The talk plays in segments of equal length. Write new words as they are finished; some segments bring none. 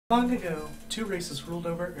Long ago, two races ruled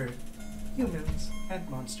over Earth, humans and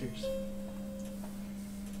monsters.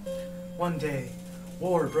 One day,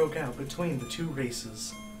 war broke out between the two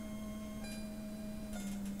races.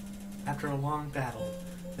 After a long battle,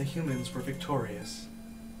 the humans were victorious.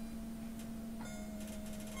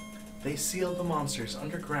 They sealed the monsters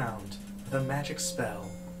underground with a magic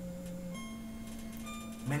spell.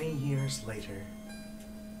 Many years later,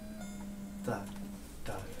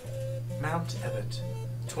 Mount Ebott,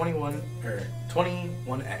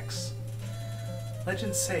 21X.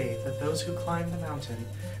 Legends say that those who climb the mountain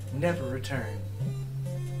never return.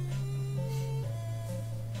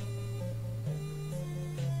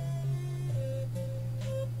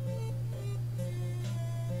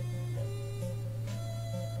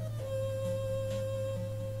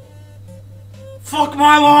 Fuck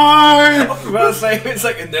my life! I was about to say, it's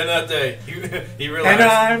like, and then that day, he realized... And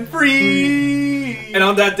I'm free! And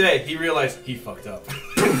on that day, he realized he fucked up.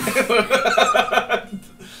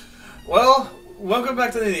 Well, welcome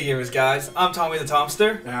back to the Ninny Gamers, guys. I'm Tommy the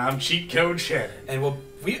Tomster. I'm Cheat Code Shannon. And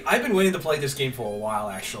I've been waiting to play this game for a while,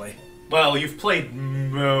 actually. Well, you've played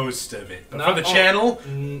most of it, but Not for the all- channel,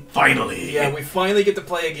 finally! Yeah, we finally get to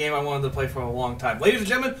play a game I wanted to play for a long time. Ladies and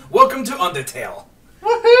gentlemen, welcome to Undertale.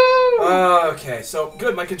 Woohoo! Okay, so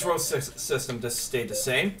good, my control system just stayed the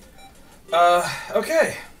same.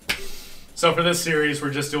 Okay. So for this series, we're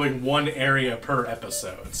just doing one area per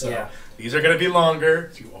episode. So Yeah. these are going to be longer,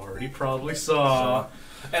 as you already probably saw.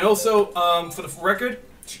 And also, for the record,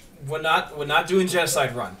 we're not doing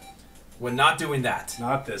Genocide Run. We're not doing that.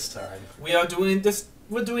 Not this time. We are doing this.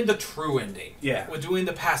 We're doing the true ending. Yeah. We're doing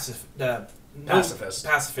the Pacifist.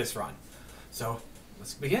 pacifist run. So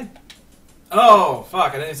let's begin. Oh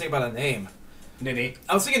fuck! I didn't think about a name. Ninny.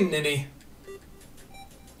 I was thinking Ninny.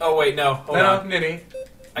 Oh wait, no. Hold No, on. Ninny.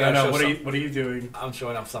 I gotta No, show what are you doing? I'm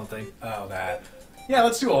showing off something. Oh, that. Yeah,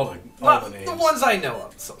 let's do all the names. The ones I know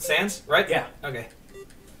of. So, Sans, right? Yeah. Okay.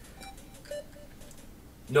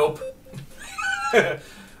 Nope. Alright,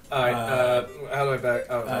 how do I back...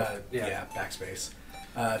 Oh, yeah, backspace.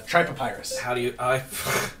 Try Papyrus. How do you...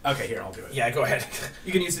 Okay, here, I'll do it. Yeah, go ahead.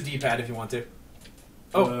 You can use the D-pad if you want to.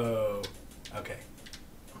 Oh. Whoa. Okay.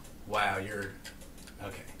 Wow, you're...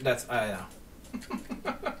 Okay. That's... I know.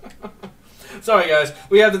 Sorry, guys.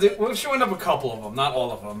 We're showing up a couple of them. Not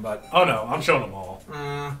all of them, but... Oh, no, I'm showing them all.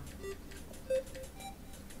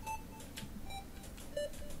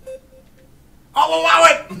 I'll allow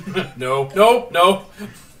it! No.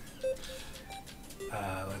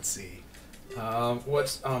 Let's see.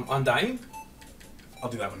 What's, Undying? I'll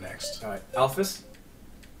do that one next. Alright, Alphys?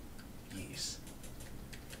 Yes.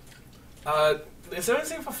 Is there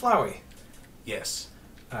anything for Flowey? Yes.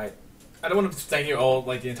 Alright. I don't want to stay here all,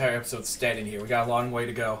 like, the entire episode standing here. We got a long way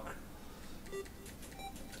to go.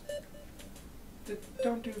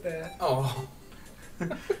 Don't do that. Oh.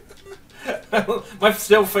 My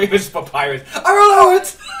still famous Papyrus. I don't know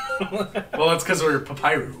it! Well, that's because we're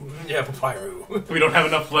Papyru. Yeah, Papyrus. We don't have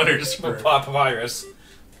enough letters for... Papyrus.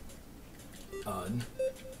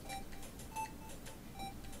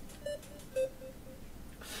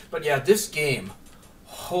 But yeah, this game.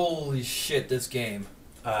 Holy shit, this game.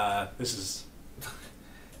 This is...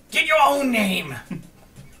 Get your own name!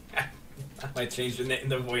 I might change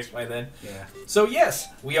the voice by then. Yeah. So yes,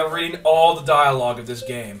 we are reading all the dialogue of this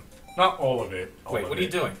game. Not all of it. Wait, what are you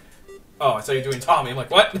doing? Oh, I thought you were doing Tommy. I'm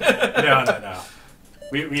like, what? No.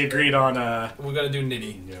 We agreed on, We're gonna do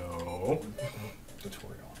Ninny. No.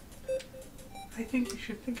 Tutorial. I think you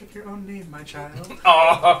should think of your own name, my child.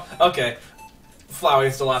 Oh, okay. Flowey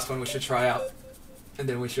is the last one we should try out. And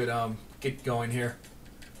then we should, get going here.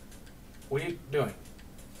 What are you doing?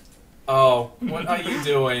 Oh, what are you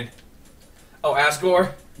doing? Oh,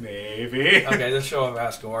 Asgore? Maybe. Okay, let's show off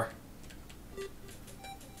Asgore.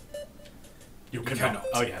 You cannot.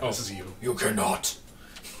 Oh yeah, this is you. You cannot.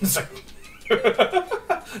 It's like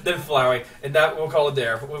then Flowey, and that we'll call it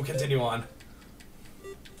there. We'll continue on.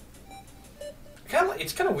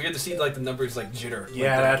 It's kind of weird to see like the numbers like jitter.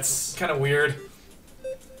 Yeah, like, that's kind of weird.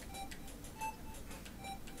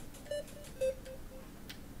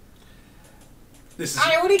 This is.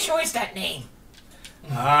 I already chose that name.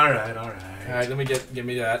 All right. All right, let me give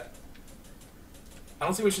me that. I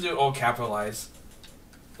don't think we should do it all capitalized.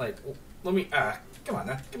 Like, let me come on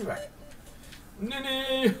now, give me back.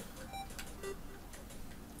 Ninny.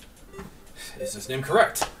 Is this name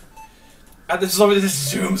correct? This is over.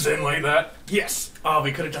 This zooms in like that. Yes. Oh,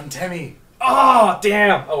 we could have done Temmie. Oh,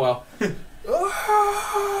 damn. Oh well.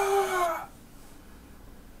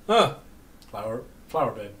 Huh.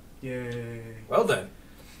 Flower bed. Yay. Well then.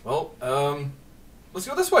 Well, let's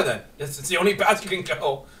go this way then. It's the only path you can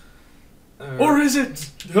go. Or is it?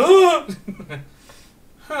 Huh.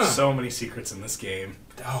 So many secrets in this game.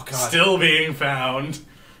 Oh god. Still being found.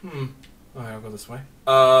 Alright, I'll go this way.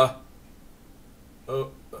 Okay.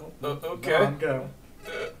 Go on, go.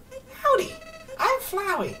 Howdy, I'm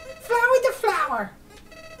Flowey. Flowey the Flower.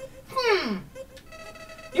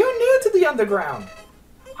 You're new to the underground,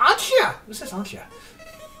 aren't ya? Who says aren't ya?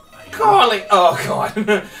 Golly, Oh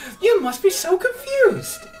god. you must be so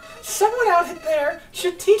confused. Someone out there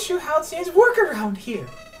should teach you how things work around here.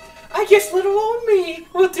 I guess little old me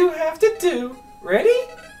will do have to do. Ready?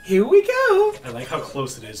 Here we go. I like how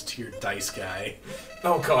close it is to your dice guy.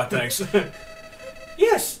 Oh god, thanks.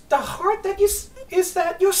 Yes, the heart that is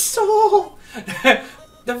that your soul.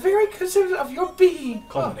 The very consider of your being.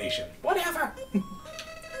 Culmination. Whatever.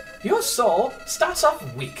 Your soul starts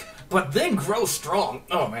off weak, But then grows strong.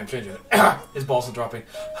 Oh man, changing it. His balls are dropping.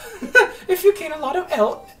 if you gain a lot of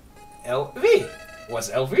LV. What's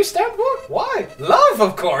LV stand for? Why? Love,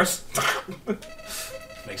 of course.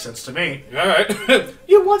 Makes sense to me. Alright.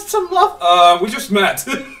 You want some love? We just met.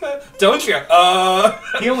 Don't you?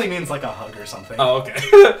 He only means like a hug or something. Oh,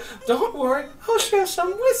 okay. Don't worry, I'll share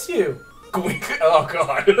some with you. Gwink. Oh,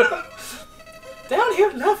 God. Down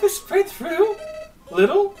here, love is spread through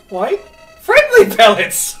little white. Friendly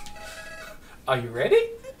pellets! Are you ready?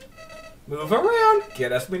 Move around.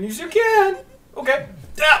 Get as many as you can. Okay.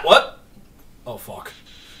 Ah, what? Oh, fuck.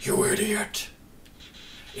 You idiot.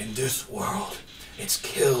 In this world, it's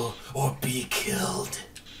kill or be killed.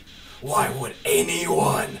 Why would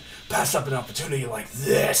anyone pass up an opportunity like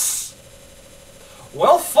this?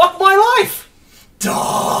 Well, fuck my life!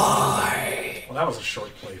 Die! Well, that was a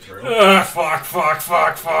short playthrough.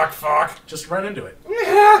 Fuck. Just run into it.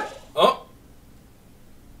 Oh.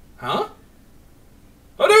 Huh?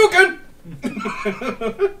 Hadouken!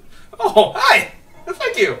 Oh, hi!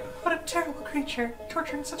 Thank you! What a terrible creature,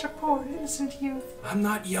 torturing such a poor, innocent youth. I'm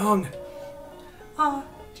not young. Ah,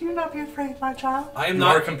 do not be afraid, my child. I am You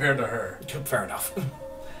not... are compared to her. Fair enough.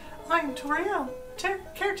 I am Toriel,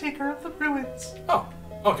 caretaker of the ruins. Oh.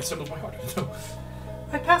 Okay, so my heart.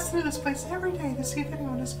 I pass through this place every day to see if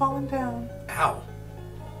anyone has fallen down. Ow.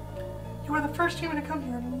 You are the first human to come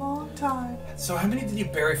here in a long time. So how many did you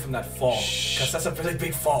bury from that fall? Because that's a really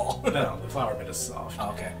big fall. No, the flower bit is soft. Oh,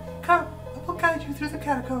 okay. Come, I will guide you through the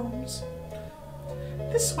catacombs.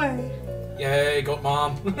 This way. Yay, goat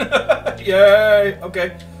mom. Yay.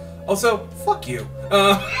 Okay. Also, fuck you.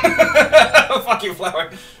 Fuck you,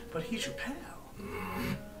 flower. But he's your pal.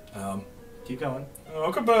 Keep going.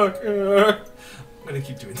 Oh, come back. I'm gonna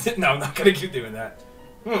keep doing that. No, I'm not gonna keep doing that.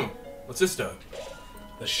 What's this do?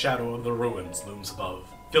 The shadow of the ruins looms above,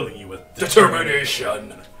 filling you with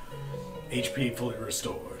Determination. HP fully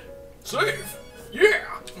restored. Save. Yeah.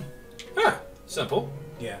 Huh. Simple.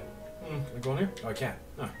 Yeah. Can I go in here? Oh, I can't.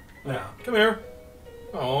 Oh. No. Come here.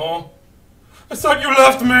 Oh. I thought you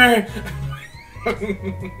left me.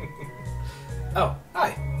 Oh,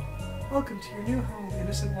 hi. Welcome to your new home,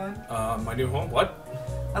 innocent one. My new home. What?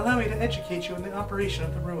 Allow me to educate you in the operation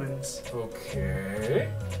of the ruins. Okay.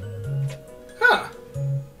 Huh.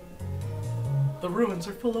 The ruins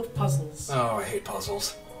are full of puzzles. Oh, I hate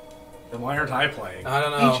puzzles. Then why aren't I playing? I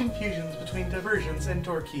don't know. Ancient fusions between diversions and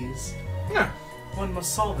door keys. Yeah. One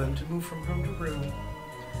must solve them to move from room to room.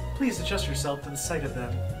 Please adjust yourself to the sight of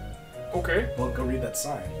them. Okay. Well, go read that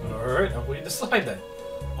sign. Alright, I'll wait decide then.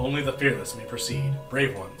 Only the fearless may proceed.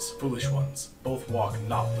 Brave ones, foolish ones, both walk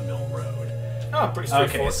not the middle road. Oh, pretty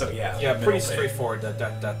straightforward. Okay, so yeah. Yeah, middle pretty bit. straightforward.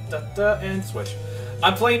 And switch.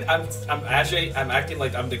 I'm playing. I'm acting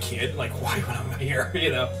like I'm the kid. Like, why when I'm here?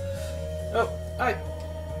 You know. Oh, hi.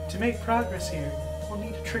 To make progress here, we'll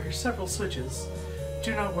need to trigger several switches.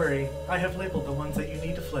 Do not worry, I have labeled the ones that you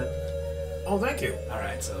need to flip. Oh, thank you.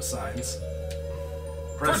 Alright, so signs.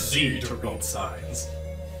 Press Z to read signs.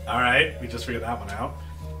 Alright, we just figured that one out.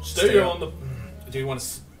 Stay on the. Do you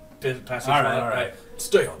want to pass? Alright.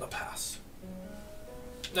 Stay on the pass.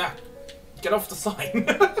 Nah, get off the sign.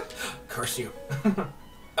 Curse you.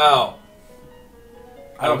 Oh.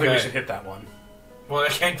 I don't think we Okay. should hit that one. Well, I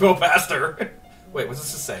can't go past her. Wait, what's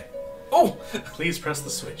this to say? Oh! Please press the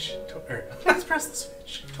switch. Please press the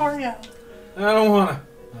switch. Toriel. I don't wanna.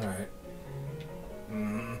 Alright.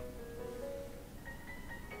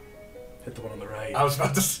 Hit the one on the right. I was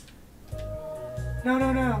about to. No,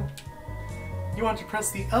 no, no. You want to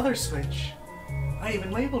press the other switch. I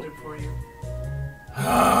even labeled it for you.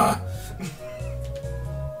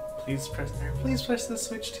 Please press the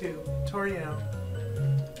switch too. Toriel.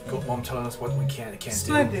 Goat mom telling us what we can and can't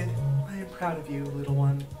Splendid. I am proud of you, little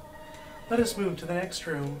one. Let us move to the next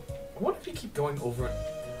room. do. What if you keep going over it?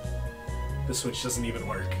 The switch doesn't even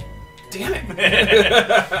work. Damn it!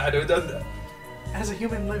 I never done that. As a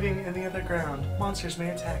human living in the underground, monsters may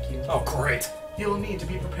attack you. Oh, great. You will need to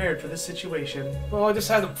be prepared for this situation. Well, I just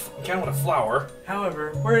had to encounter a flower.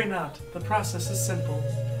 However, worry not. The process is simple.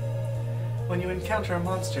 When you encounter a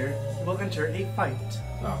monster, you will enter a fight.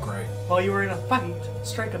 Oh, great. While you are in a fight,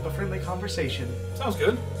 strike up a friendly conversation. Sounds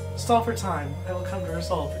good. Stall for time. I will come to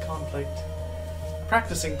resolve the conflict.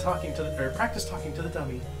 Practice talking to the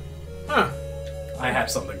dummy. Huh. I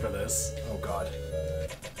have something for this. Oh, God.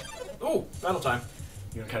 Oh, battle time.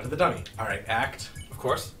 You encounter the dummy. Alright, act. Of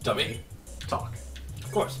course. Dummy. Talk.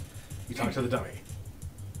 Of course. You talk to the dummy.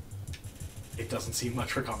 It doesn't seem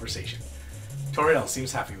much for conversation. Toriel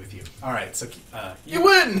seems happy with you. Alright, so, You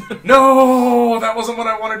win! No! That wasn't what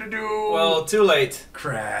I wanted to do! Well, too late.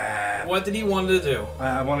 Crap. What did he want to do?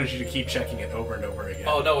 I wanted you to keep checking it over and over again.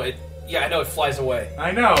 Oh, no, yeah, I know, it flies away.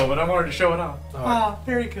 I know, but I wanted to show it off. Ah,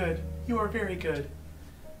 very good. You are very good.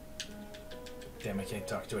 Damn, I can't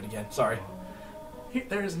talk to it again. Sorry. Here,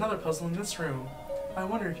 there is another puzzle in this room. I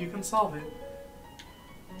wonder if you can solve it.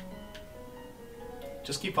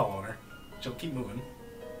 Just keep following her. She'll keep moving.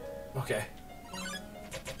 Okay.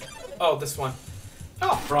 Oh, this one.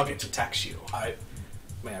 Oh, Frogget attacks you.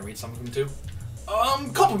 May I read some of them too?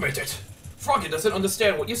 Compliment it! Froggy doesn't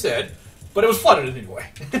understand what you said, but it was flattered anyway.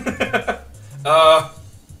 Oh,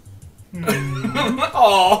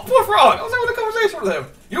 poor Frog! I was having a conversation with him!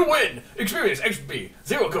 You win! Experience XP,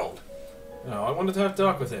 0 gold. No, I wanted to have a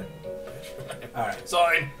talk with him. Alright.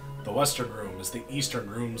 Sign! The western room is the eastern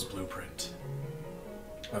room's blueprint.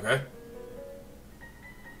 Okay.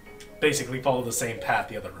 Basically follow the same path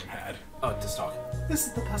the other room had. Oh, just talk. This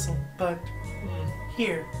is the puzzle, but...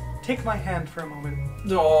 Here, take my hand for a moment.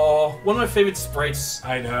 Oh, one of my favorite sprites.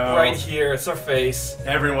 I know. Right here, it's her face.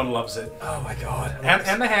 Everyone loves it. Oh my god.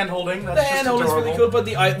 And the hand holding. That's The just hand hold is adorable. really cool, but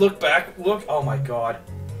the eye, look back, look, oh my god.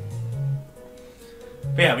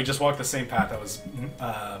 But yeah, we just walked the same path that was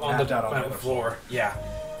mapped out on the other floor. Yeah.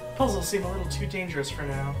 Puzzles seem a little too dangerous for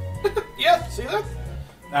now. Yeah, see that?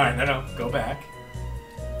 Alright, no, go back.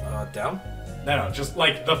 Down? No, just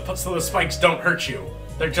like, so the spikes don't hurt you.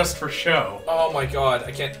 They're just for show. Oh my god,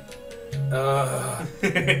 I can't.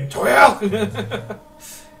 Toriel!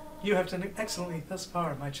 You have done excellently thus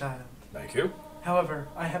far, my child. Thank you. However,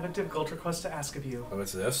 I have a difficult request to ask of you.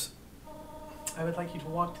 What's this? I would like you to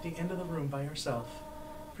walk to the end of the room by yourself.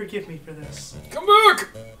 Forgive me for this. Come back!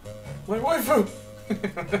 My waifu!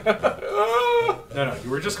 No, you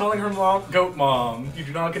were just calling her goat mom. You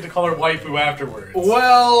do not get to call her waifu afterwards.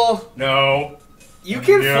 Well, No. you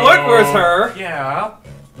can No. flirt with her. Yeah.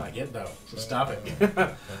 Not yet, though, so stop it.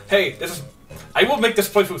 Hey, this is. I will make this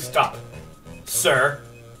playthrough stop, sir.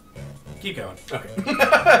 Keep going. Okay.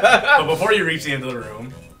 But before you reach the end of the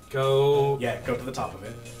room, Go. yeah, go to the top of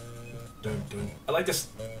it. Dun, dun. I like this.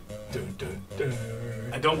 Dun, dun, dun.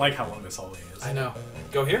 I don't like how long this hallway is. I know.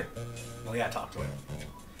 Go here. Well, yeah, talk to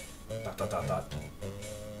it. Dot dot dot dot.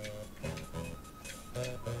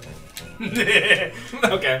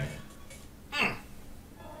 Okay.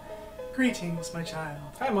 Greetings, my child.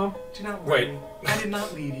 Hi, Mom. Do not worry. Wait. I did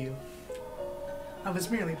not leave you. I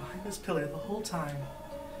was merely behind this pillar the whole time.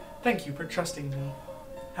 Thank you for trusting me.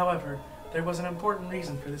 However, there was an important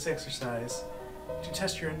reason for this exercise. To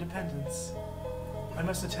test your independence. I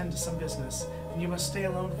must attend to some business, and you must stay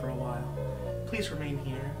alone for a while. Please remain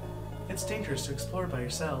here. It's dangerous to explore by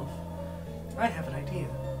yourself. I have an idea.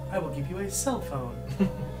 I will give you a cell phone.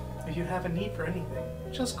 If you have a need for anything,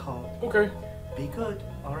 just call. Okay. Be good,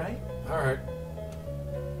 alright? Alright.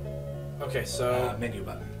 Okay, so. Menu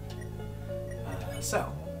button.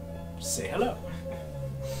 So, say hello.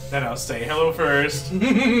 No, say hello first.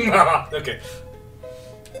 Okay.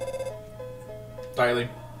 Dialing.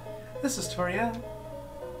 This is Toriel.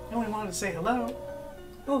 You only wanted to say hello?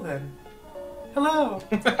 Well then. Hello!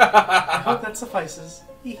 I hope that suffices.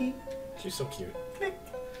 Hee hee. She's so cute. Click.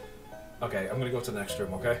 Okay, I'm gonna go to the next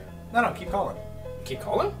room, okay? No, keep calling. Keep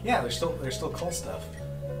calling? Yeah, there's still cool stuff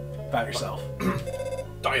about yourself.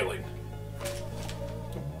 Dialing.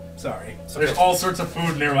 Sorry. Okay. There's all sorts of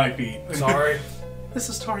food near my feet. Sorry. This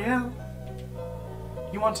is Toriel.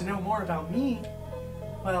 You want to know more about me?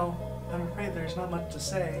 Well, I'm afraid there's not much to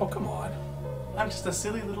say. Oh, come on. I'm just a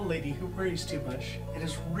silly little lady who worries too much and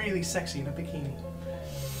is really sexy in a bikini.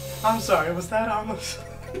 I'm sorry, was that almost...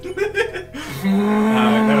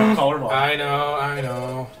 No, call her mom. I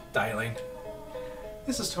know. Dialing.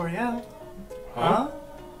 This is Toriel. Huh?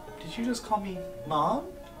 Did you just call me Mom?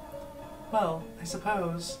 Well, I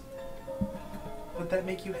suppose. Would that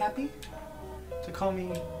make you happy? To call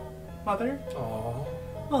me Mother? Oh.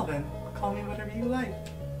 Well then, call me whatever you like.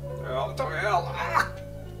 Oh, Toriel. Ah.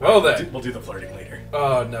 Well then. We'll do the flirting later.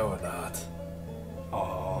 Oh, no, we're not.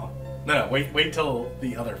 Aww. No, wait till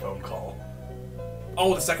the other phone call.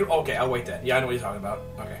 Oh, the second. Okay, I'll wait then. Yeah, I know what you're talking about.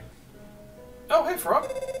 Okay. Oh, hey, Frog.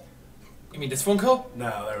 You mean this phone call?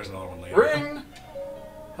 No, there was another one later. Ring.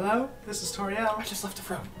 Hello, this is Toriel. I just left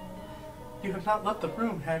the room. You have not left the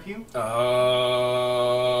room, have you? There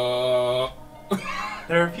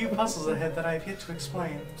are a few puzzles ahead that I have yet to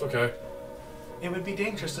explain. It's okay. It would be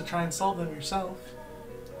dangerous to try and solve them yourself.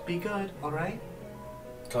 Be good, alright?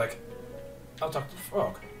 Click. I'll talk to the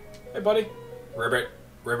frog. Hey, buddy. Ribbit.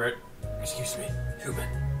 Ribbit. Excuse me, human.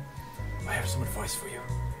 I have some advice for you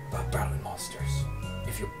about battling monsters.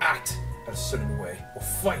 If you act a certain way or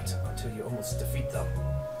fight until you almost defeat them,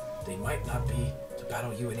 they might not be to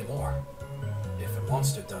battle you anymore. If a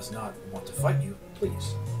monster does not want to fight you,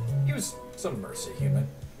 please use some mercy, human.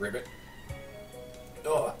 Ribbit.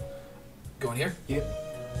 Ugh. Go in here? Yep.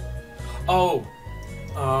 Oh.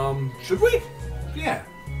 Should we? Yeah.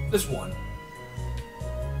 This one.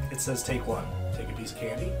 It says take one. Take a piece of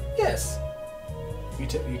candy. Yes. You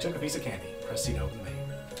took a piece of candy. Press C to open the menu.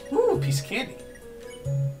 Ooh, a piece of candy.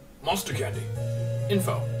 Monster candy.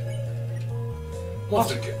 Info.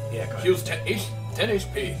 Monster candy. Yeah, go ahead. Heals 10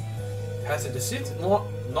 HP. Has a distinct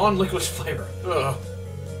non-licorice flavor. Ugh.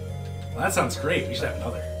 Well, that sounds great. We should have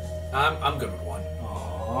another. I'm good with one.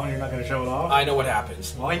 Oh, you're not going to show it off? I know what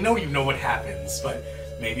happens. Well, I know you know what happens, but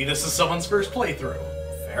maybe this is someone's first playthrough.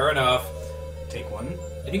 Fair enough. Take one.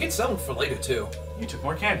 And you get some for later, too. You took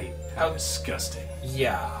more candy. How disgusting.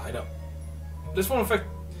 Yeah, I know. This won't affect...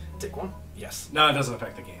 Take one? Yes. No, it doesn't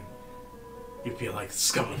affect the game. You feel like the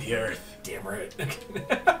scum of the earth. Damn right.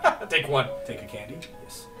 Take one. Take a candy?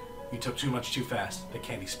 Yes. You took too much too fast. The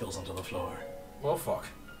candy spills onto the floor. Well, fuck.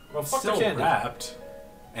 Well, It's fuck still the candy. wrapped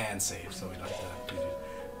and saved, so we don't have to do it.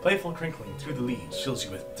 Playful crinkling through the leaves fills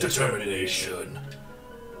you with determination.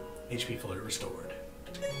 HP fully restored.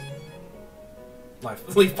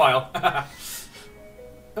 Life. Leaf pile.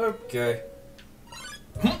 Okay.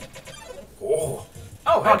 Oh.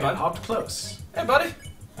 Oh, hey, Rocket bud. hopped close. Hey, buddy.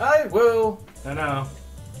 I will No.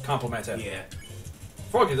 compliment him. Yeah.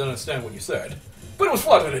 Froggy didn't understand what you said, but it was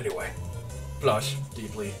flattered anyway. Blush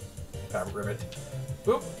deeply. Fabric ribbit.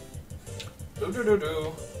 Boop.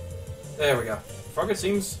 Doo-doo-doo-doo. There we go. Froggy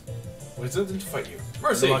seems hesitant to fight you.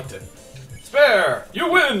 Mercy. Reluctant. Spare.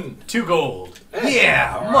 You win. 2 gold. Hey.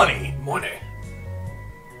 Yeah, money. Money.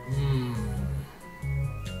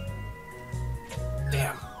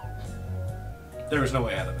 Damn. There was no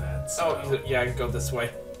way out of that. So. Oh, yeah, I can go this way.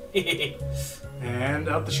 And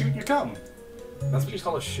out the chute you come. That's what you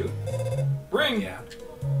call a shoot? Ring! Yeah.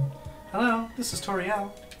 Hello, this is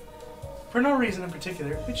Toriel. For no reason in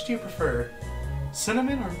particular, which do you prefer?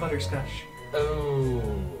 Cinnamon or butterscotch? Oh.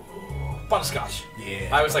 Butterscotch. Yeah.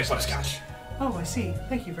 I always like butterscotch. Oh, I see.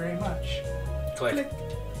 Thank you very much. Click. Click.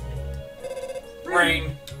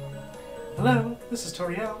 Ring. Hello, this is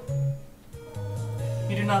Toriel.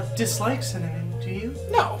 You do not dislike cinnamon, do you?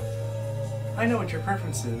 No. I know what your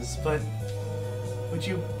preference is, but would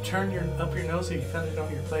you turn up your nose if you found it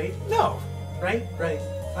on your plate? No. Right.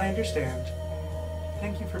 I understand.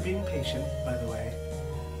 Thank you for being patient, by the way.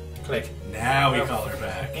 Click. Now we call her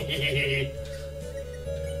back.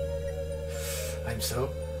 I'm so...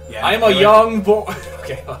 Yeah. I'm a young boy...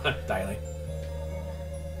 Okay, hold on. Dialing.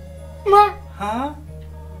 Huh?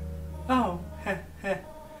 Oh,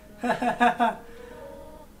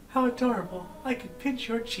 how adorable! I could pinch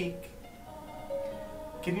your cheek.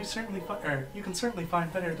 You can certainly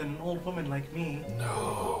find better than an old woman like me.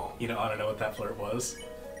 No. You know, I don't know what that flirt was.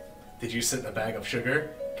 Did you sit in a bag of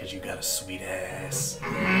sugar? Because you got a sweet ass.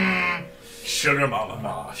 Sugar mama.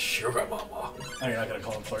 Aw, sugar mama. Oh, you're not going to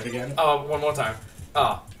call him flirt again? One more time.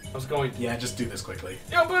 I was going... Yeah, just do this quickly.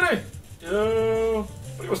 Yo, buddy! Yo!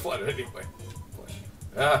 But he was flattered anyway.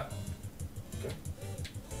 Okay.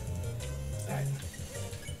 Alright.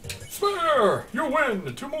 Spare! You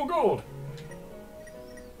win! 2 more gold!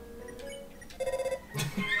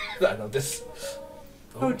 I know this.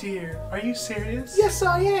 Oh dear, are you serious? Yes,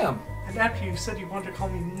 I am! And after you said you wanted to call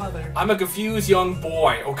me mother, I'm a confused young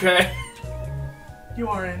boy, okay? you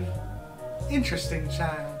are an interesting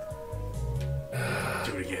child.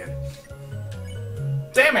 Do it again.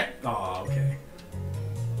 Damn it! Oh, okay.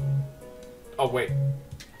 Oh, wait.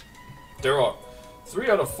 There are 3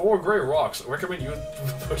 out of 4 gray rocks. I recommend you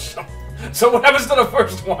push them. So what happens to the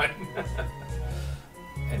first one?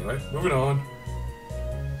 Anyway, moving on.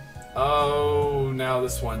 Oh, now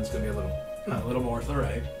this one's gonna be a little... A little more to the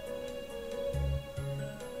right.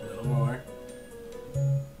 A little more.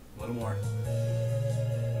 A little more.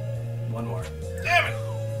 One more. Damn it!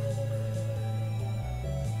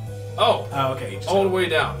 Oh, Oh, okay. all the way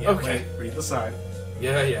down. Yeah, Okay. Read the sign.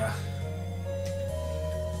 Yeah.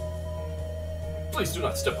 Please do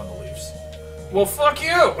not step on the leaves. Well, fuck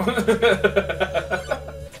you!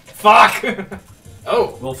 Fuck!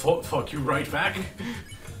 Oh. Well, fuck you right back.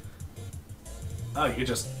 Oh, you could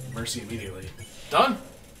just mercy immediately. Done?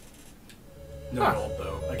 No Huh. roll,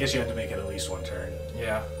 though. I guess you had to make it at least one turn.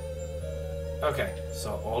 Yeah. Okay,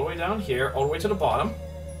 so all the way down here, all the way to the bottom.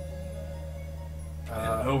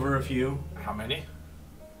 And over a few. How many?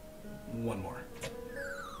 One more.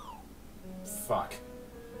 Fuck.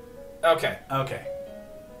 Okay. Okay.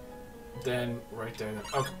 Then right there.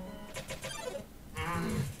 Okay. I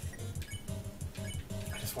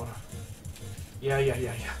just wanna. Yeah.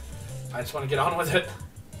 I just wanna get on with it.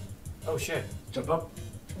 Oh shit. Jump up.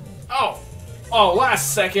 Oh! Oh,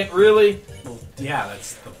 last second, really? Well, yeah,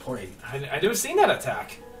 that's the point. I never seen that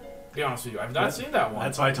attack. To be honest with you, I've not seen that one.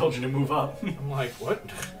 That's why I told you to move up. I'm like, what?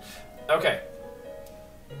 Okay.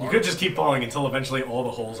 You could just keep falling until eventually all the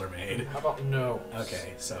holes are made. How about no?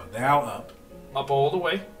 Okay, so now up. Up all the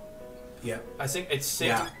way. Yep. I think it's safe.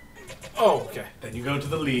 Yeah. Oh, okay. Then you go to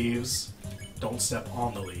the leaves. Don't step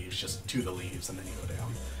on the leaves, just to the leaves, and then you go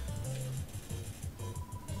down.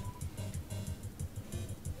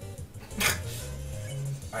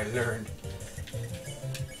 I learned.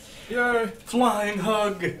 Yay! Flying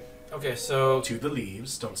hug! Okay, so To the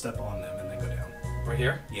leaves, don't step on them, and then go down. right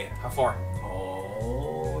here. Yeah. How far?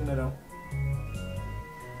 Oh, no.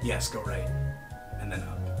 Yes, go right. And then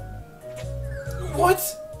up. What?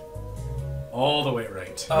 All the way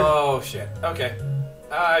right. Oh shit. Okay,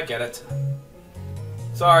 I get it.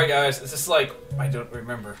 Sorry guys, it's just like I don't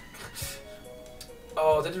remember.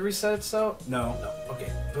 Oh, did it reset itself? No, No.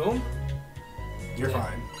 Okay. Boom. you're Yeah.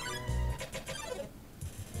 fine.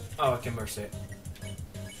 Oh, I can mercy it.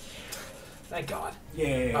 Thank God.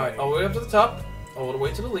 Yay. All right, all the way up to the top, all the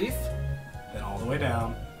way to the leaf, Then all the way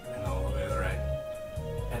down, and all the way to the right.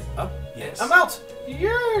 and up. Yes. I'm out.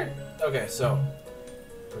 Yeah. Okay, so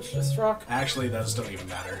push this rock. Actually, those don't even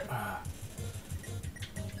matter.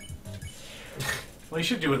 Well, you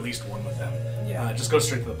should do at least one with them. Yeah. Just go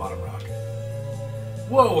straight to the bottom rock.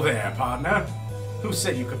 Whoa there, partner. Who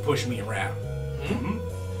said you could push me around? Hmm?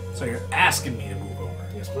 So you're asking me to move over.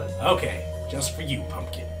 Yes, please. Okay, just for you,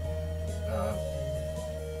 pumpkin.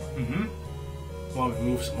 Mm-hmm. Want me to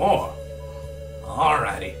move some more?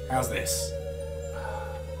 Alrighty, how's this?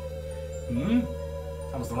 Hmm?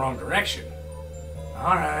 That was the wrong direction.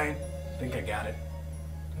 Alright, think I got it.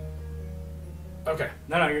 Okay.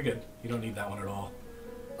 No, you're good. You don't need that one at all.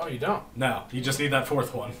 Oh, you don't. No, you just need that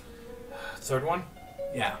fourth one. Third one.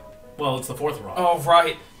 Yeah. Well, it's the fourth rock. Oh,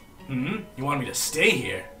 right. Hmm? You want me to stay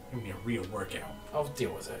here? Give me a real workout. I'll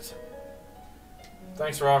deal with it.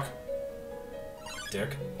 Thanks, Rock.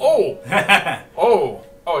 Dick. Oh! Oh!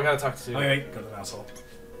 Oh, I gotta talk to you. Wait, go to the mouse hole.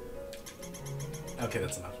 Okay,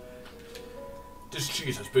 that's enough. This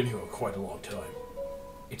cheese has been here quite a long time.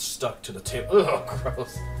 It's stuck to the table. Ugh,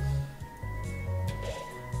 gross.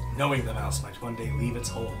 Knowing the mouse might one day leave its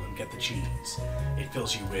hole and get the cheese, it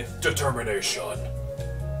fills you with Determination.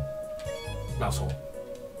 Mouse hole.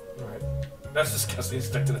 Alright. That's disgusting. It's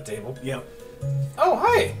stuck to the table. Yep. Oh,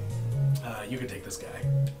 hi! You can take this guy.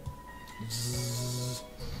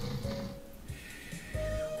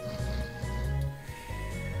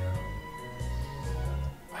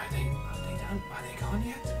 Are they done? Are they gone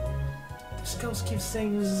yet? The skulls keep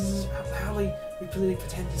saying zzz. How we really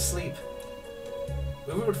pretend to sleep.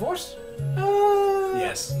 Moving with force?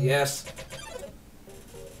 Yes. Yes.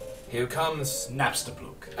 Here comes.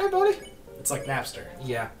 Napsterbluk. Hey, buddy. It's like Napster.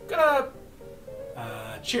 Yeah. Gonna.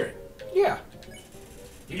 Cheer it. Yeah.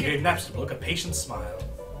 You gave Napsterbluk a patient smile.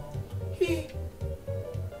 He.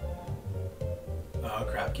 Oh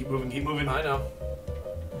crap, keep moving, keep moving. I know.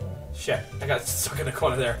 Shit. I got stuck in the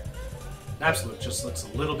corner there. Napsterbluk just looks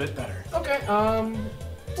a little bit better. Okay,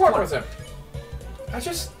 work with him. I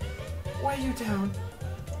just weigh you down.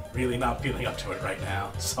 Really not feeling up to it right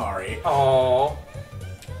now. Sorry. Oh,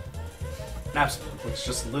 Napsterbluk looks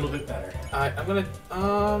just a little bit better. I'm gonna,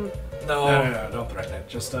 no. No, don't threaten it.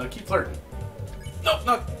 Just keep flirting. No,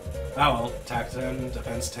 no. Oh well, attack 10,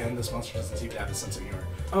 defense 10. This monster doesn't seem to have a sense of humor.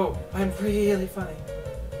 Oh, I'm really funny.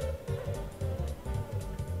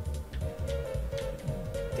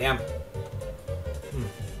 Damn.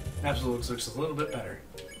 Napsterbluk looks a little bit better.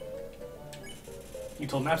 You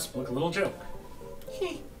told Napsterbluk a little joke.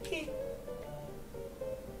 Okay.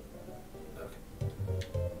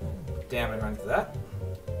 Damn, I ran into that.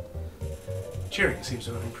 Cheering seems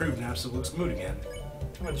to have improved Napsterbluk's mood again.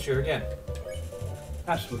 I'm gonna cheer again.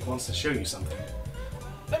 Napsterbluk wants to show you something.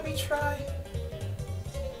 Let me try.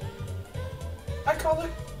 I call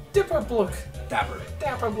it Dipper Blook. Dapper.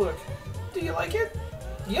 Dapper Blook. Do you like it?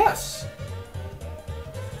 Yes.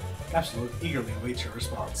 Absolutely. Eagerly awaits your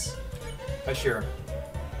response. I cheer him.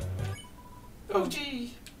 Oh,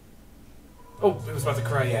 gee. Oh, it was about to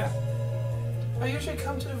cry, yeah. I usually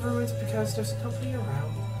come to the ruins because there's company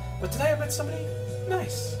around. But today I met somebody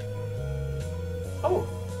nice. Oh,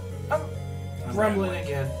 I'm rumbling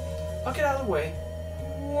again. I'll get out of the way.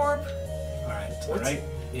 Warp. Alright, to the right?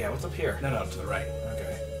 Yeah, what's up here? No, to the right.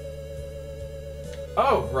 Okay.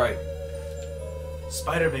 Oh, right.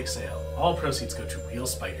 Spider bake sale. All proceeds go to real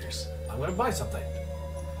spiders. I'm gonna buy something.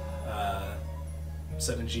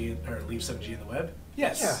 7G, or leave 7G in the web?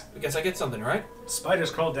 Yes. Yeah, I guess I get something, right? Spiders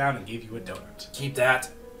crawled down and gave you a donut. Keep that.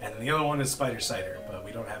 And then the other one is spider cider, but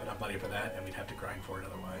we don't have enough money for that, and we'd have to grind for it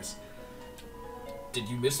otherwise. Did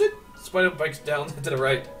you miss it? Spider bikes down to the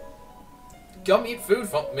right. Come eat food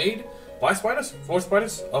made by spiders, for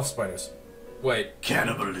spiders, of spiders. Wait.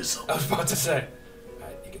 Cannibalism. I was about to say.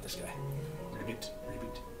 Alright, you get this guy. Ribbit.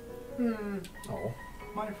 Oh.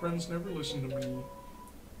 My friends never listen to me.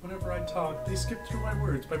 Whenever I talk, they skip through my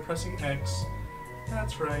words by pressing X.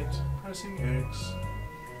 That's right, pressing X.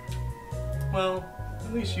 Well,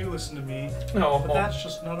 at least you listen to me. No. But that's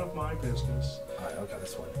just none of my business. Alright, okay,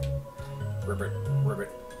 this one. Ribbit.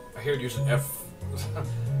 I hear using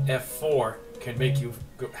F4 can make you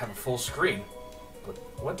have a full screen. But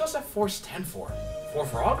what does F4 stand for? 4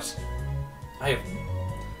 frogs? I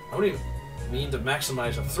only mean to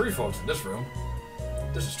maximize of 3 frogs in this room.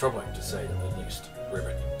 This is troubling to say at least.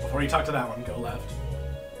 Ribbit. Before you talk to that one, go left.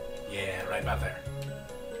 Yeah, right about there.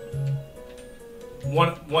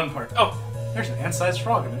 One part. Oh, there's an ant-sized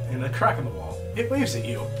frog in a crack in the wall. It waves at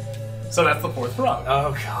you. So that's the 4th frog.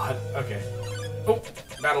 Oh god. Okay. Oh,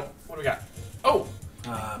 battle. What do we got? Oh.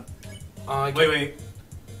 Wait.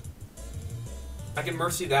 I can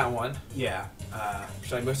mercy that one. Yeah.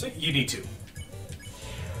 Should I mercy? You need to.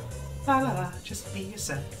 La la la, just be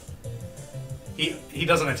yourself. He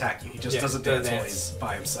doesn't attack you. He just doesn't dance while dance. he's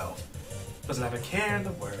by himself. Doesn't have a care in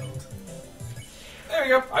the world. There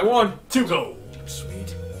you go. I won. 2 gold.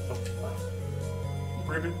 Sweet. Oh, wow.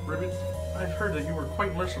 Ribbit, I've heard that you were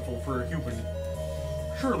quite merciful for a human.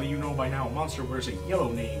 Surely you know by now a monster wears a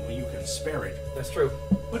yellow name when you can spare it. That's true.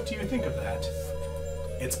 What do you think of that?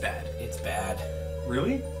 It's bad. It's bad.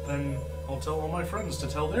 Really? Then I'll tell all my friends to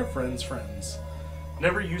tell their friends' friends.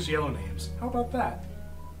 Never use yellow names. How about that?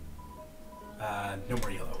 No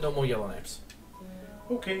more yellow. No more yellow names.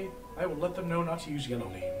 Okay, I will let them know not to use yellow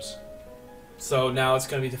names. So now it's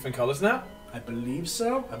going to be different colors now? I believe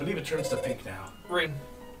so. I believe it turns to pink now. Green.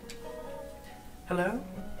 Hello?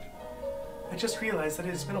 I just realized that it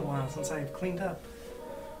has been a while since I have cleaned up.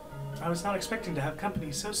 I was not expecting to have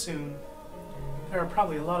company so soon. There are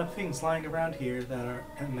probably a lot of things lying around here that are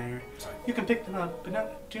in there. You can pick them up,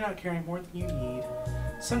 but do not carry more than you need.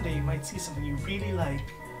 Someday you might see something you really like.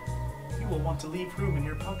 You will want to leave room in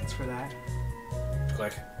your pockets for that.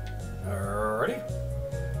 Click. Ready?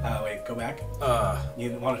 Wait, go back.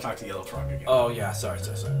 You want to talk to Yellow Frog again. Oh yeah, sorry.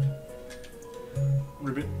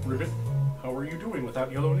 Ribbit, how are you doing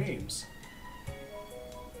without yellow names?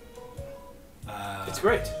 It's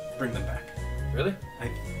great. Bring them back. Really? I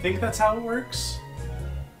think that's how it works.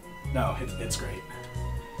 No, it's great.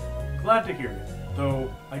 Glad to hear it,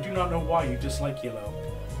 though I do not know why you dislike yellow.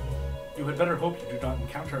 You had better hope you do not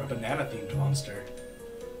encounter a banana-themed monster.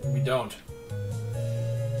 We don't.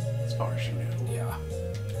 As far as you know. Yeah.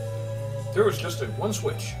 There was just one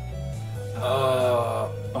switch.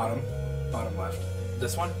 Bottom left.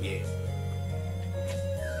 This one? Yeah.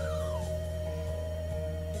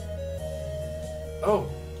 Oh,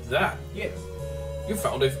 that. Yeah. You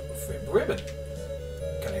found a framed ribbon.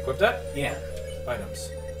 Can I equip that? Yeah. Items.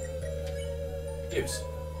 Use.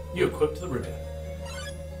 You equipped the ribbon.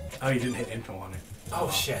 Oh, you didn't hit info on it.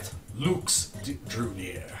 Oh, shit. Luke's drew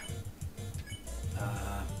near.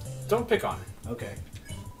 Don't pick on it. Okay.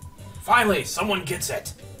 Finally, someone gets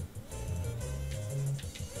it.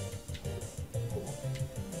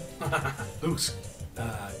 Luke's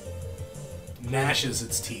gnashes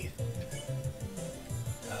its teeth.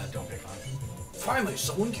 Don't pick on it. Finally,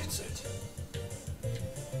 someone gets it.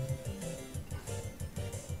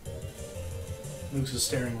 Luke's is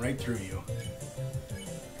staring right through you.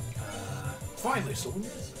 Finally, someone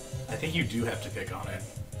gets it. I think you do have to pick on it.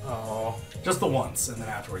 Oh. Just the once, and then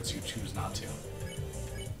afterwards you choose not to.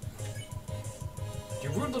 You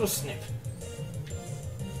rude little snip.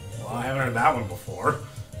 Well, I haven't heard that one before.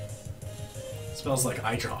 It smells like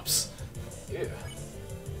eye drops. Yeah.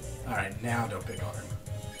 Alright, now don't pick on him.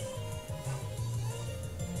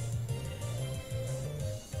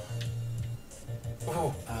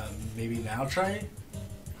 Oh. Maybe now try?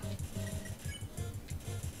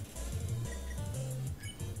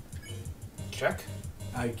 Check.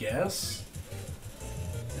 I guess.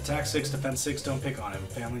 Attack 6, defense 6, don't pick on him.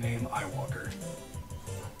 Family name, Eyewalker.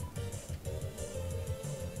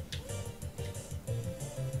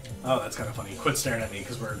 Oh, that's kind of funny. Quit staring at me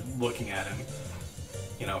because we're looking at him.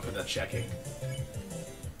 You know, for the checking.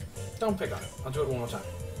 Don't pick on him. I'll do it one more time.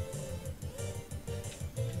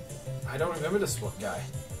 I don't remember this guy.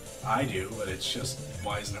 I do, but it's just,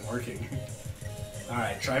 why isn't it working?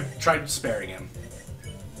 Alright, try sparing him.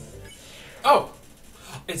 Oh!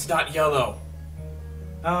 It's not yellow.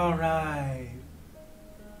 Alright.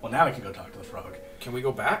 Well, now we can go talk to the frog. Can we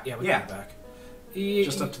go back? Yeah, we Yeah. can go back.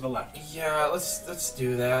 Just up to the left. Yeah, let's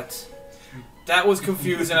do that. That was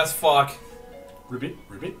confusing as fuck. Ribbit,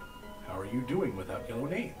 how are you doing without yellow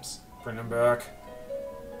names? Bring them back.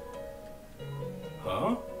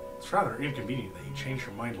 Huh? It's rather inconvenient that you changed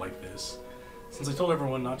your mind like this. Since I told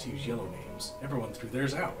everyone not to use yellow names, everyone threw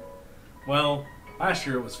theirs out. Well, last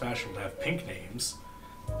year it was fashionable to have pink names.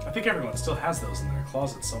 I think everyone still has those in their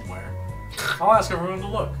closet somewhere. I'll ask everyone to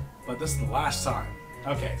look, but this is the last time.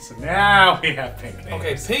 Okay, so now we have pink names.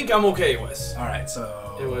 Okay, pink I'm okay with. Alright,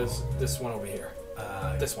 so... It was this one over here.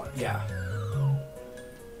 This one. Yeah.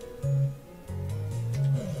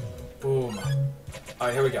 Boom.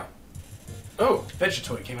 Alright, here we go. Oh!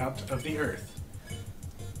 Vegetoid came out of the earth.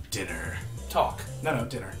 Dinner. Talk. No,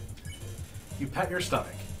 dinner. You pat your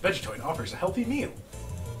stomach. Vegetoid offers a healthy meal.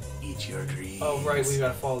 Eat your dreams. Oh, right, we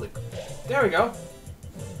gotta follow the... There we go.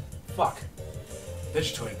 Fuck.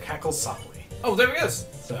 Vegetoid cackles softly. Oh, there he is.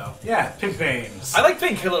 So, yeah, pink names. I like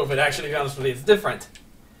pink a little bit, actually, to be honest with you. It's different.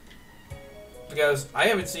 Because I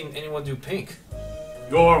haven't seen anyone do pink.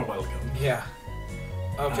 You're welcome. Yeah.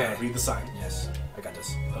 Okay. Read the sign. Yes, I got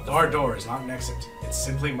this. The bar door is not an exit. It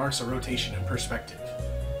simply marks a rotation in perspective.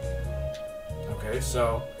 Okay,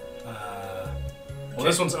 so... Well,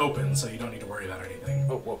 this one's open, so you don't need to worry about anything.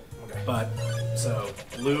 Oh, whoa, okay. But, so,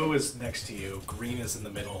 blue is next to you, green is in the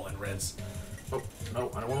middle, and red's... Oh, no,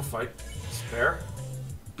 I don't want to fight. Spare.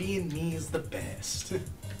 Being me is the best.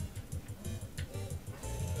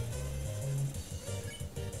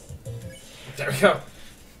 There we go.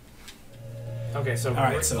 Okay, so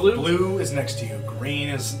Alright, so blue is next to you, green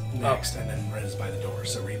is next, and then red is by the door.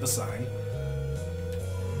 So read the sign.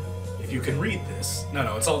 If you can read this...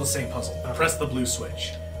 No, it's all the same puzzle. Okay. Press the blue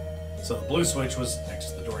switch. So the blue switch was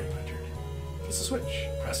next to the door you entered. Press the switch.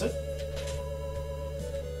 Press it.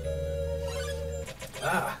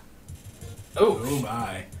 Ah. Oh. Oh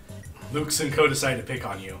my. Luke's and Co decide to pick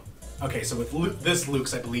on you. Okay, so with this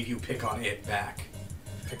Luke's, I believe you pick on it back.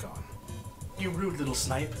 Pick on. You rude little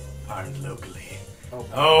snipe. Armed locally. Oh.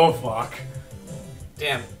 Oh, fuck.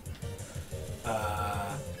 Damn.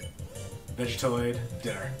 Vegetoid,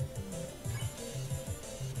 dinner.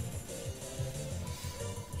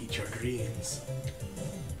 Eat your greens.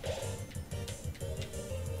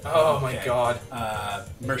 Oh Okay. my god.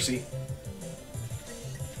 Mercy.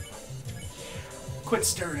 Quit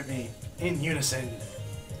staring at me. In unison.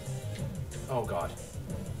 Oh god.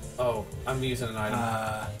 Oh, I'm using an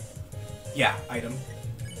item. Yeah, item.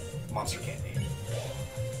 Monster candy.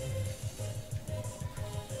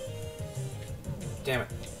 Damn it.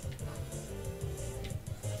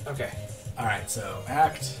 Okay. Alright, so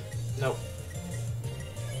act. Nope.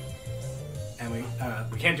 And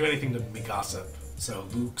we can't do anything to be gossip. So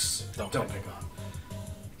Luke's Don't don't pick. pick on.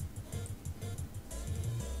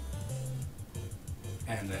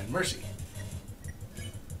 And then Mercy.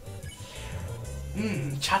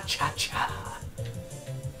 Cha-cha-cha.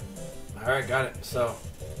 Alright, got it. So,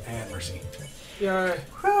 And Mercy. yay.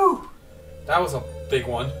 Whew! That was a big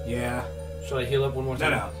one. Yeah. Should I heal up one more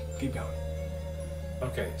time? No. Keep going.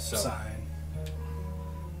 Okay, so... Sign.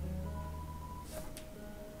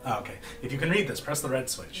 Oh, okay. If you can read this, press the red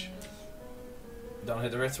switch. Don't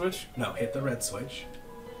hit the red switch? No, hit the red switch.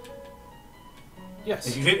 Yes.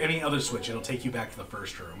 If you hit any other switch, it'll take you back to the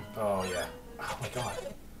first room. Oh, yeah. Oh my god.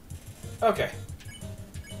 Okay.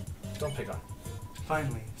 Don't pick on.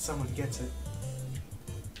 Finally, someone gets it.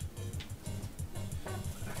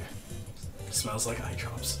 Okay. It smells like eye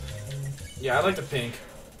drops. Yeah, I like the pink.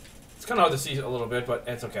 It's kind of hard to see a little bit, but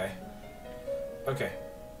it's okay. Okay.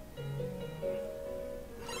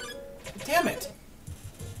 Damn it!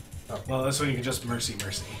 Well, this one you can just mercy.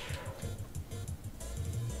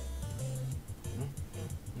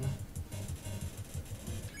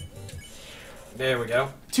 There we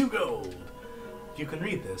go. 2 gold. If you can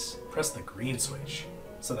read this, press the green switch.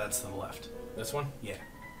 So that's to the left. This one? Yeah.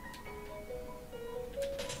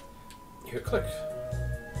 Here, click.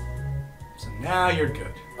 So now you're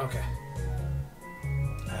good. Okay.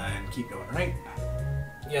 And keep going, right?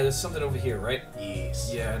 Yeah, there's something over here, right?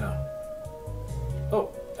 Yes. Yeah, I know. Oh,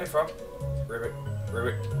 hey, frog. Ribbit.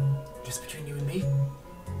 Ribbit, just between you and me,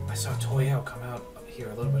 I saw Toy Out come out here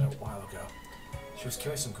a little bit a while ago. She was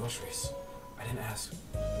carrying some groceries. I didn't ask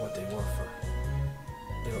what they were for.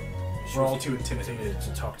 We're all too intimidated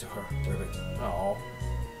to talk to her, Ribbit. Oh.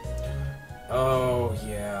 Oh,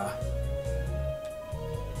 yeah.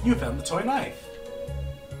 You found the toy knife.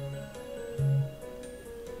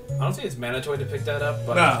 I don't think it's mandatory to pick that up,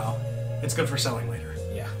 but... No. It's good for selling later.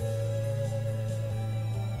 Yeah.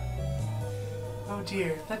 Oh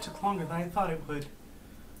dear, that took longer than I thought it would.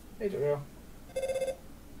 Hey, Joe.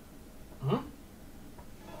 Hmm?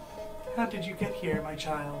 How did you get here, my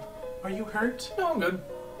child? Are you hurt? No, I'm good.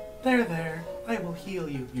 There, there. I will heal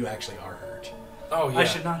you. You actually are hurt. Oh, yeah. I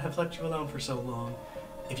should not have left you alone for so long.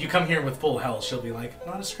 If you come here with full health, she'll be like,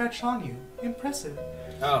 Not a scratch on you. Impressive.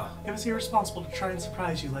 Oh. It was irresponsible to try and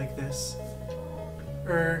surprise you like this.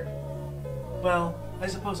 Well, I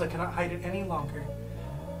suppose I cannot hide it any longer.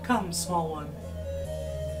 Come, small one.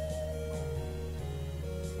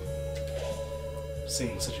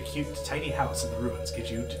 seeing such a cute, tidy house in the ruins gives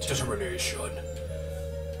you determination.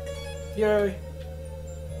 Yay.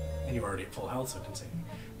 And you're already at full health, so I can say,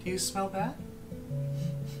 Do you smell that?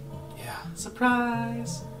 Yeah.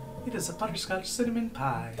 Surprise! It is a butterscotch cinnamon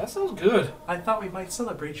pie. That sounds good. I thought we might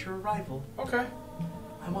celebrate your arrival. Okay.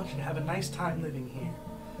 I want you to have a nice time living here,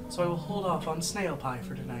 so I will hold off on snail pie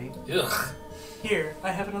for tonight. Ugh. Here,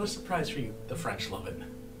 I have another surprise for you. the French love it.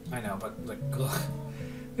 I know, but like, ugh.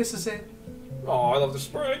 This is it. Oh, I love the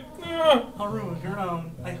sprite. Ugh. A room of your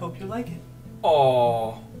own. I hope you like it.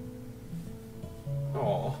 Oh.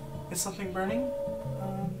 Oh. Is something burning?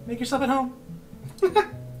 Make yourself at home.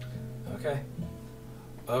 Okay.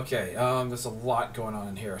 Okay, there's a lot going on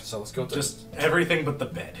in here, so let's go to... Just everything but the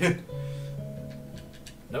bed.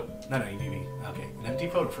 Nope. No, you need okay, an empty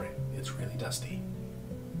photo frame. It's really dusty.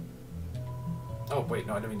 Oh, wait,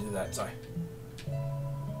 no, I didn't mean to do that, sorry.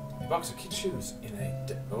 A box of kid shoes in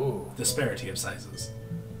a... Oh. Disparity of sizes.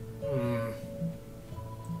 Hmm.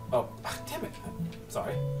 Oh, damn it.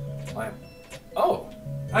 Sorry. Oh!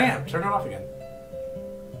 Oh yeah, turn it off again.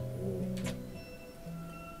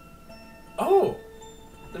 Oh!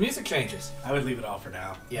 The music changes. I would leave it off for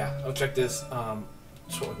now. Yeah, I'll check this,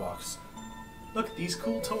 toy box. Look at these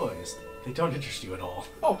cool toys. They don't interest you at all.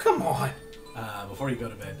 Oh, come on! Before you go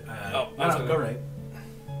to bed, no, go right.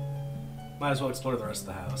 Might as well explore the rest of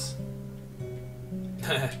the house.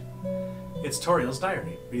 It's Toriel's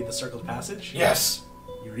diary. Read the circled passage? Yes!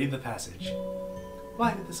 You read the passage.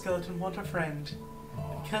 Why did the skeleton want a friend?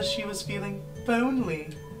 Because she was feeling lonely.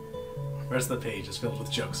 The rest of the page is filled with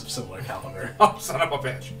jokes of similar caliber. Oh, son of a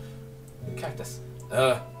bitch. Cactus.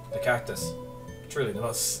 The cactus. Truly the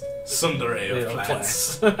most... Sundere of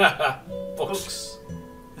plants. Books. Books.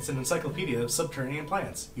 It's an encyclopedia of subterranean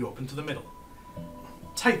plants. You open to the middle.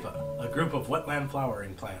 Typha, a group of wetland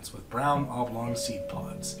flowering plants with brown oblong seed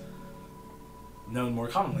pods. Known more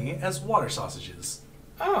commonly as water sausages.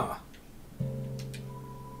 Ah.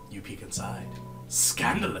 You peek inside.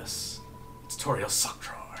 Scandalous. It's Toriel's sock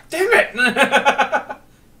drawer. Damn it!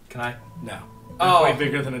 Can I? No. Oh. Way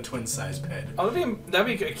bigger than a twin-sized bed. Oh, that'd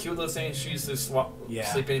be a cute little thing. She's just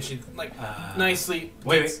sleeping and she's like nicely.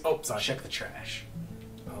 Wait. Oh, sorry. Check the trash.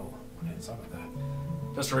 Oh, I didn't talk about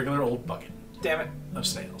that. Just a regular old bucket Damn it. of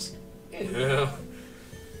snails. Ew.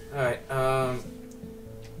 Alright,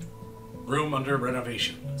 Room under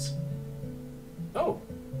renovations. Oh.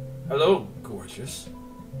 Hello, gorgeous.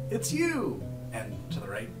 It's you! And to the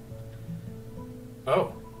right.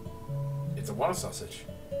 Oh. It's a water sausage.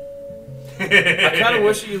 I kind of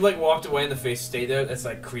wish you like walked away and the face stayed there. That's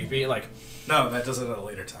like creepy. Like, No, that does it at a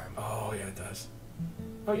later time. oh yeah, it does.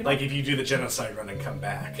 Oh, you know, Like if you do the genocide run and come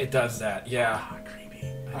back. it does that. Yeah. Ah, creepy.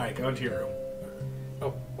 Alright, go into your room.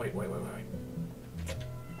 Oh, wait.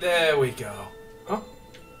 There we go. Huh?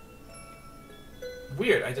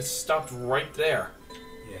 Weird. I just stopped right there.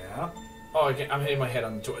 Yeah. Oh, I'm hitting my head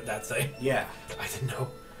on that thing. Yeah. I didn't know.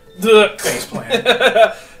 The Face plant.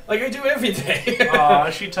 like I do every day. Aw,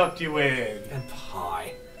 she tucked you in. And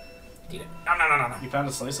pie. Eat it. No. You found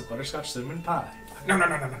a slice of butterscotch cinnamon pie. No.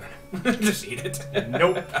 Just eat it.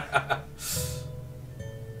 Nope.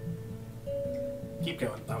 Keep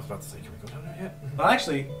going. I was about to say, can we go down there yet? Well,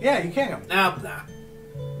 actually, yeah, you can. Nah.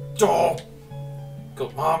 Oh.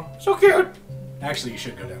 Go, Mom. So cute. Actually, you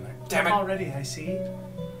should go down there. Damn it. Already, I see.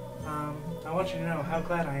 I want you to know how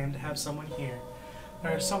glad I am to have someone here.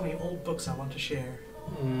 There are so many old books I want to share.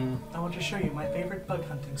 I want to show you my favorite bug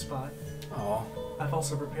hunting spot. Oh. I've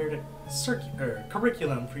also prepared a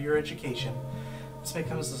curriculum for your education. This may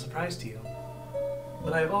come as a surprise to you,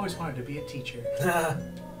 but I have always wanted to be a teacher.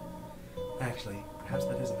 Actually, perhaps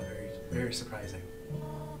that isn't very, very surprising.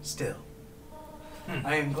 Still,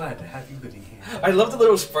 I am glad to have you living here. I love the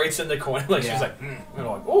little sprites in the corner. Like Yeah. she's like, and I'm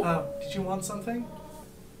like, oh, Did you want something?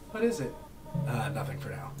 What is it? Nothing for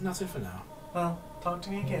now. nothing for now. Well, talk to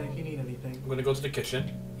me again if you need anything. I'm gonna go to the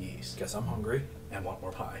kitchen. Yes. Guess I'm hungry. And want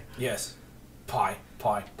more pie. Yes. Pie.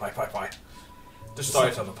 The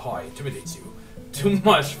size of the pie intimidates you. Too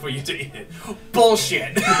much for you to eat it.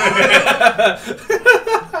 Bullshit!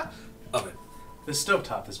 Oven. The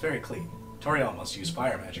stovetop is very clean. Toriel must use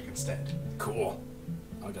fire magic instead. Cool.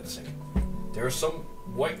 I got the sink. There's some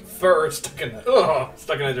white fur stuck in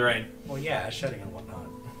the drain. Well, yeah, shedding and whatnot.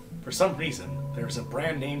 For some reason, there's a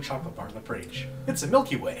brand name chocolate bar in the fridge. It's a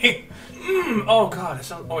Milky Way. Oh god, it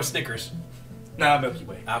sounds. Oh, it's Snickers. Nah, Milky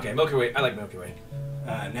Way. Okay, Milky Way. I like Milky Way.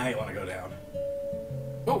 Now you want to go down.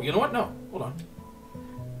 Oh, you know what? No. Hold on.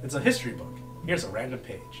 It's a history book. Here's a random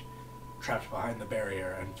page. Trapped behind the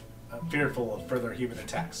barrier and fearful of further human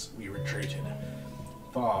attacks, we retreated.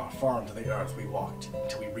 Far, far into the earth we walked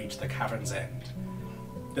until we reached the cavern's end.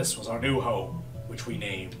 This was our new home, which we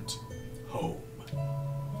named Home.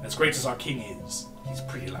 As great as our king is, he's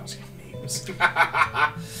pretty lousy with names.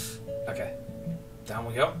 Okay. Down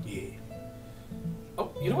we go. Yeah.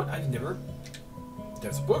 Oh, you know what? I've never.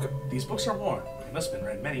 There's a book. These books are worn. They must have been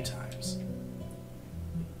read many times.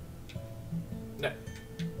 No.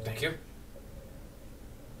 Thank you.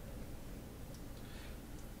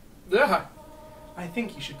 Yeah. I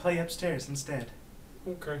think you should play upstairs instead.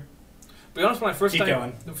 Okay. Be honest, when I first Keep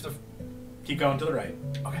time. Keep going to the right.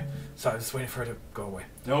 Okay. Sorry, I was just waiting for her to go away.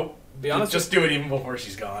 Nope. Be honest. Just do it even before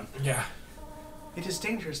she's gone. Yeah. It is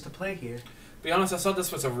dangerous to play here. Be honest, I thought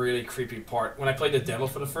this was a really creepy part. When I played the demo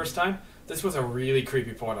for the first time, this was a really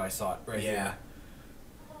creepy part I thought right here.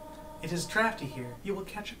 It is drafty here. You will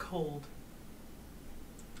catch a cold.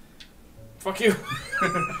 Fuck you.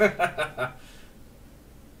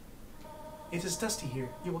 It is dusty here.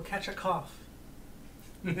 You will catch a cough.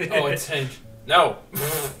 Oh, it's Hinge. No.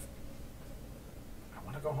 I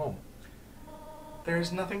want to go home. There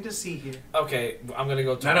is nothing to see here. Okay, I'm gonna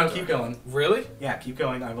go. No, keep going. Really? Yeah, keep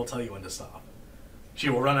going. I will tell you when to stop. She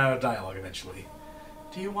will run out of dialogue eventually.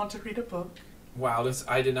 Do you want to read a book? Wow, this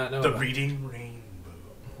I did not know. The about. Reading Rainbow.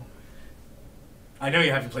 I know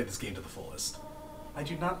you haven't played this game to the fullest. I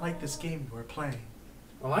do not like this game you are playing.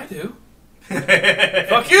 Well, I do. Fuck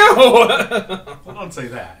Fuck you! Well, don't say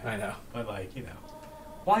that. I know. But like, you know.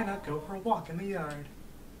 Why not go for a walk in the yard?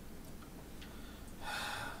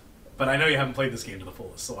 But I know you haven't played this game to the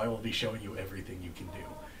fullest, so I will be showing you everything you can do.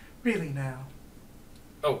 Really now?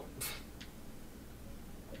 Oh.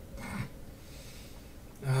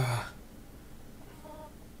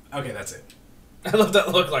 Okay, that's it. I love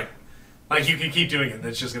that look. Like You can keep doing it, and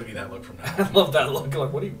it's just gonna be that look from now I on. love that look.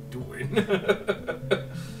 Like, what are you doing?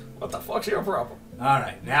 What the fuck's your problem?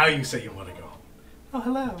 Alright, now you say you want to go home. Oh,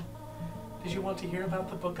 hello. Did you want to hear about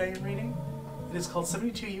the book I am reading? It is called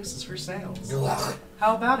 72 Uses for Snails.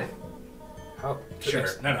 How about it? How? Sure.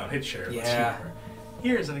 No, hit share. Let's Yeah. hear her.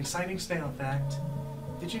 Here is an exciting snail fact.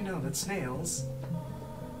 Did you know that snails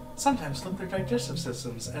sometimes flip their digestive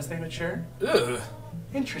systems as they mature? Ugh.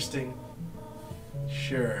 Interesting.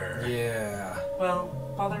 Sure. Yeah.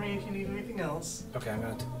 Well, bother me if you need anything else. Okay, I'm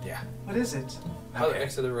gonna. Yeah. What is it? How Okay.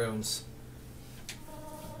 next to the runes?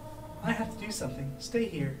 I have to do something. Stay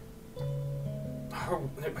here.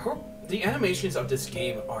 The animations of this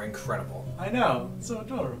game are incredible. I know. It's so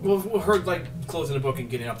adorable. Well, her like closing the book and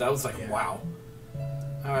getting up, that was like Yeah. wow.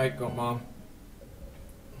 All right, go, Mom.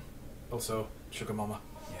 Also, Sugar Mama.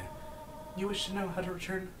 Yeah. You wish to know how to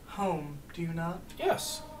return home, do you not?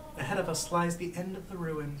 Yes. Ahead of us lies the end of the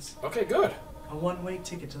ruins. Okay, good. A one-way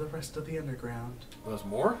ticket to the rest of the underground. There's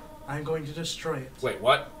more? I'm going to destroy it. Wait,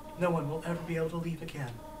 what? No one will ever be able to leave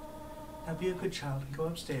again. Now be a good child and go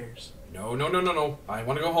upstairs. No. I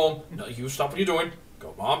want to go home. No, you stop what you're doing.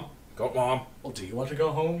 Go, Mom. Go, Mom. Well, do you want to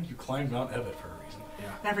go home? You climbed Mount Ebott for a reason.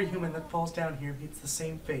 Yeah. Every human that falls down here meets the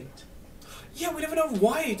same fate. Yeah, we never know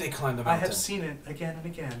why they climbed the I mountain. have seen it again and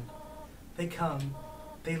again. They come,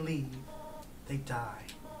 they leave, they die.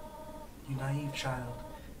 You naive child,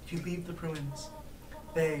 if you leave the ruins,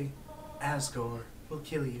 they, Asgore, will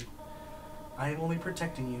kill you. I am only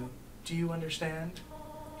protecting you. Do you understand?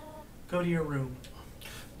 Go to your room.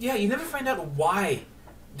 Yeah, you never find out why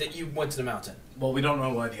that you went to the mountain. Well, we don't know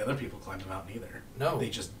why the other people climbed the mountain either. No. They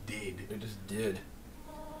just did. They just did.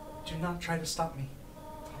 Do not try to stop me.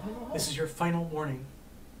 This is your final warning.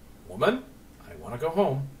 Woman, I want to go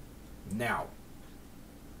home. Now.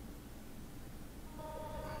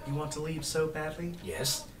 You want to leave so badly?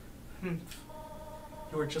 Yes. Humph.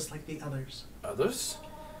 You are just like the others. Others?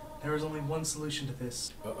 There is only one solution to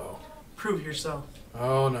this. Uh-oh. Prove yourself.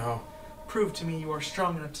 Oh, no. Prove to me you are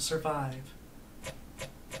strong enough to survive.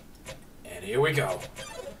 And here we go.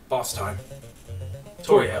 Boss time.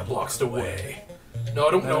 Toriel blocks the way. No.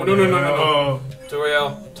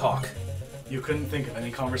 Toriel, talk. You couldn't think of any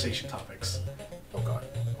conversation topics. Oh god.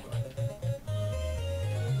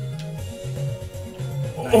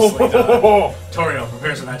 Nicely done. Toriel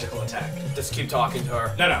prepares a magical attack. Just keep talking to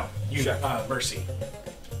her. No. You Check. Mercy.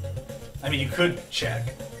 I mean, you could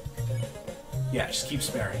check. Yeah, just keep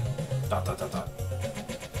sparing. Dot.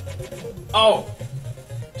 Oh!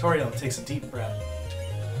 Toriel takes a deep breath.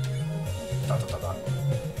 Dot.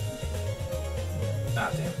 Ah,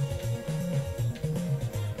 damn.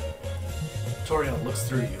 Toriel looks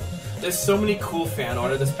through you. There's so many cool fan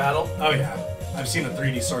art of this battle. Oh yeah, I've seen a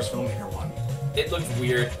 3D Source Filmmaker one. It looked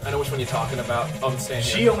weird. I know which one you're talking about. Oh, I'm staying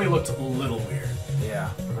here. She only looked a little weird. Yeah.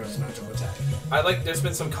 For her magical attack. There's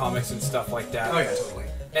been some comics and stuff like that. Oh yeah, totally.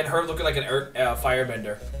 And her looking like an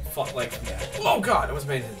firebender. Yeah. Oh god, I was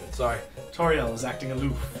made sorry. Toriel is acting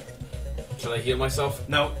aloof. Should I heal myself?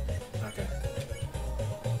 No. Okay.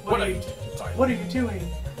 What are you? Sorry. What are you doing?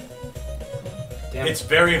 Damn It's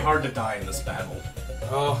very hard to die in this battle.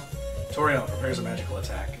 Oh. Toriel prepares a magical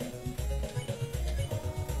attack.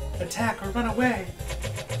 Attack or run away.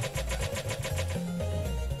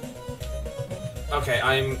 Okay,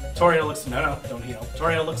 Toriel looks. No, don't heal.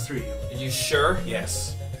 Toriel looks through you. You sure?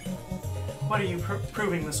 Yes. What are you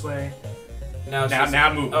proving this way?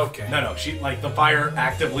 Now Move. Okay. No. She the fire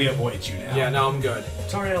actively avoids you now. Yeah, now I'm good.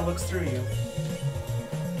 Toriel looks through you.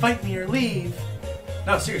 Fight me or leave.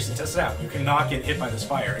 No, seriously, test it out. You cannot get hit by this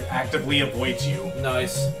fire. It actively avoids you.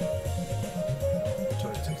 Nice.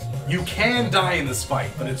 You can die in this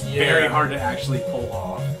fight, but it's Yeah. very hard to actually pull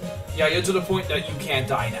off. Yeah, you're to the point that you can't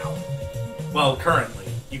die now. Well, currently,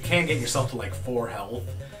 you can get yourself to like 4 health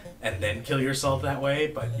and then kill yourself that way,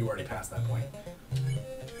 but you already passed that point.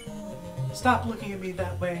 Stop looking at me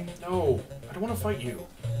that way. No, I don't want to fight you.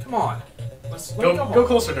 Come on. Let me Go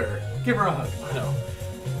closer to her. Give her a hug. I know.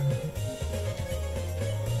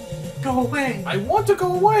 Go away. I want to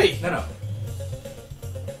go away. No.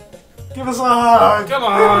 Give us a hug. Come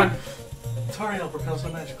on. Toriel propels a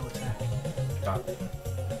magical attack.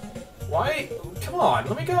 Why? Come on,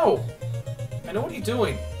 let me go. I know what you're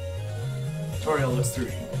doing. Toriel looks through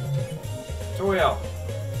you. Toriel,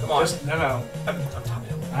 come on. No. I'm telling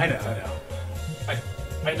you. I know.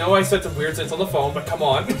 I know I said some weird things on the phone, but come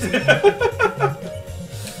on.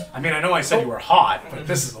 I mean, I know I said you were hot, but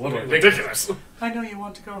this is a little ridiculous. I know you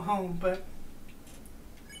want to go home, but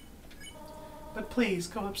please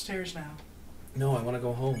go upstairs now. No, I want to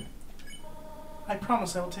go home. I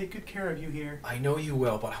promise I will take good care of you here. I know you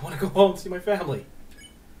will, but I want to go home and see my family.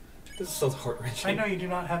 This is so heart-wrenching. I know you do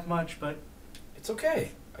not have much, but It's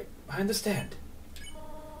okay. I understand.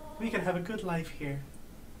 we can have a good life here.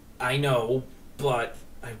 I know, but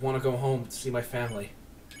I want to go home to see my family.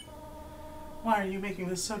 Why are you making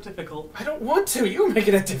this so difficult? I don't want to. You're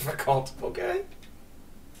making it difficult, okay?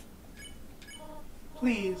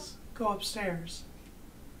 Please, go upstairs.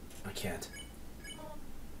 I can't.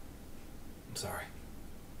 I'm sorry.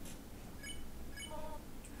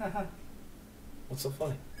 Haha, What's so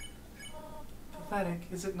funny? pathetic,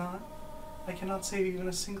 is it not? I cannot save even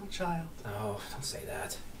a single child. Oh, don't say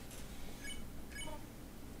that.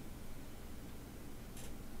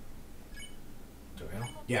 Toriel?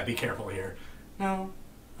 Yeah, be careful here. No,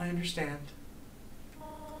 I understand.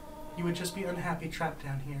 You would just be unhappy trapped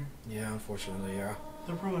down here. Yeah, unfortunately, yeah.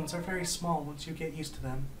 The ruins are very small once you get used to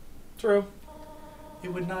them. True.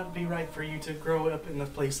 It would not be right for you to grow up in a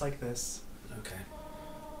place like this. Okay.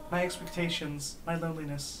 My expectations, my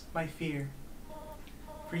loneliness, my fear.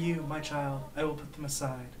 For you, my child, I will put them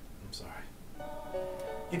aside. I'm sorry.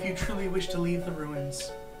 If you truly wish to leave the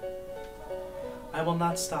ruins, I will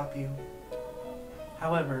not stop you.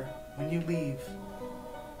 However, when you leave,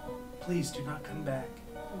 please do not come back.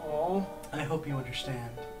 Oh, I hope you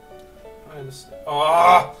understand. I understand.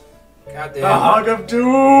 Oh, goddamn. The hug of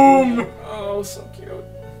doom! Oh, so cute.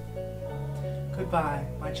 Goodbye,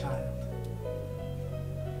 my child.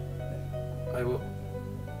 I will.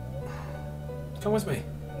 Come with me.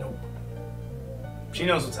 Nope. She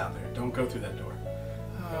knows what's out there. Don't go through that door.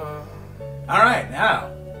 Uh, Alright,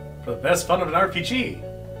 now, for the best fun of an RPG,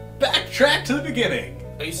 backtrack to the beginning.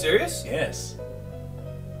 are you serious? Yes.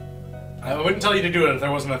 I wouldn't tell you to do it if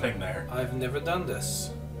there wasn't a thing there. I've never done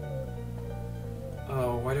this.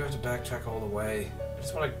 Oh, why do I have to backtrack all the way? I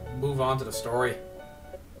just want to move on to the story.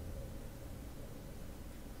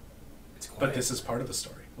 It's quiet. But this is part of the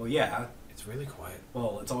story. Well, yeah. It's really quiet.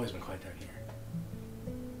 Well, it's always been quiet down here.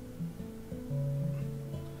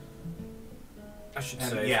 I should And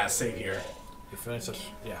say. yeah, save here. You finish it.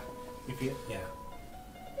 Yeah. If you, yeah.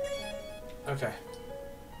 Okay.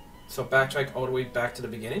 So backtrack all the way back to the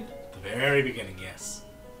beginning? The very beginning, yes.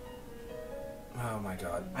 Oh my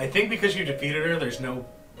god. I think because you defeated her, there's no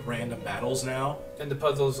random battles now. And the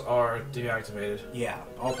puzzles are deactivated. Yeah,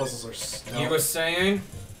 all puzzles are... You were saying?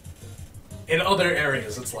 In other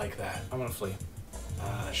areas, it's like that. I'm gonna flee.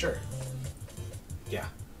 Sure. Yeah.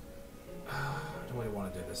 I don't really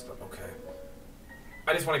want to do this, but okay.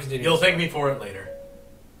 I just want to continue. You'll thank me for it later.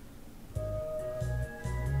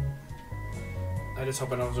 I just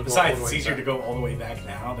hope I don't have to go all Besides, the it's way easier to back. go all the way back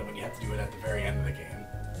now than when you have to do it at the very end of the game.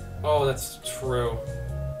 Oh, that's true.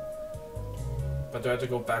 But do I have to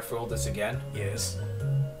go back for all this again? Yes.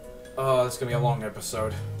 Oh, this is gonna be a long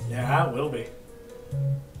episode. Yeah, it will be.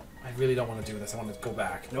 I really don't want to do this. I want to go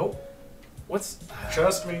back. Nope. What's...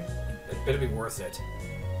 Trust me. It better be worth it.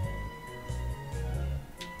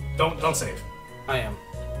 Don't save. I am.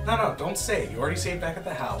 No, don't save. You already saved back at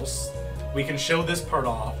the house. We can show this part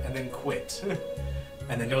off and then quit.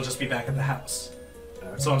 And then you'll just be back at the house.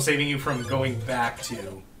 So I'm saving you from going back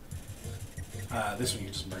to... this one you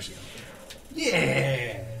just mercy on.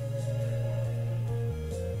 Yeah!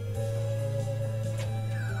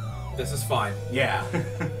 This is fine. Yeah.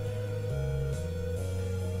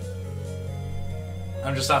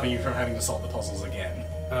 I'm just stopping you from having to solve the puzzles again.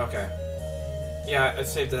 Okay. Yeah, I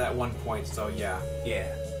saved it at one point, so yeah.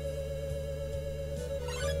 Yeah.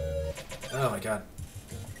 Oh my god.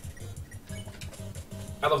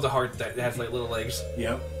 I love the heart that has like little legs.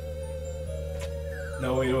 Yep.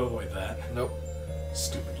 No way to avoid that. Nope.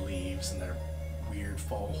 Stupid leaves and their weird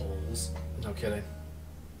fall holes. No kidding.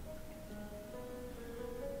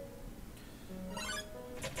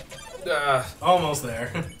 Almost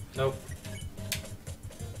there. Nope.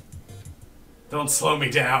 Don't slow me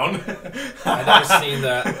down. I've never seen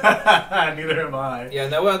that. Neither have I. Yeah,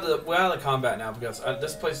 no, we're out of combat now because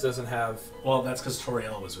this place doesn't have... Well, that's because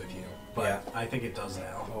Toriel was with you. But Yeah. I think it does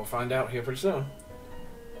now. We'll find out here pretty soon.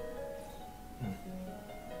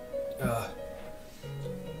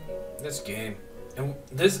 This game. And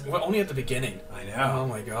we're only at the beginning. I know. Oh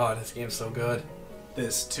my god, this game's so good.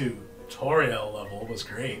 This tutorial level was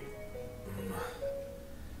great.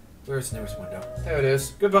 Where's the nearest window? There it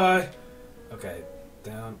is. Goodbye. Okay,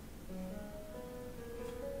 down.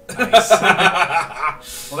 Nice.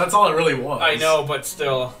 Well, that's all it really was. I know, but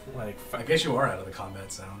still, like... I guess you are out of the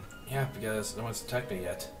combat zone. Yeah, because no one's attacked me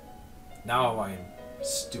yet. Now I am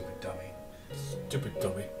Stupid dummy. stupid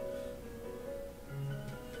dummy.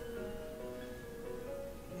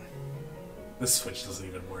 This switch doesn't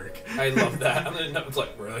even work. I love that. I mean, it's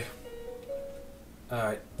like, really?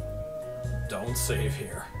 Alright. Don't save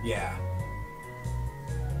here. Yeah.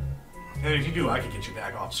 And if you do, I could get you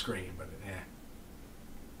back off screen, but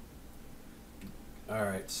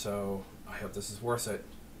Alright, so I hope this is worth it.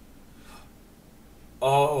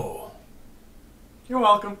 Oh. You're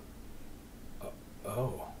welcome.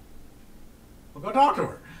 Oh. We'll go talk to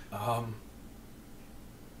her.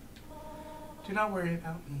 Do not worry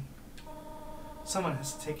about me. Someone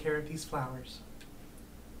has to take care of these flowers.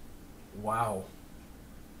 Wow.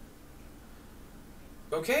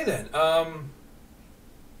 Okay then,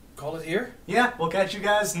 call it here? Yeah, we'll catch you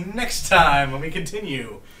guys next time when we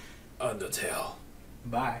continue. Undertale.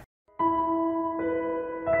 Bye.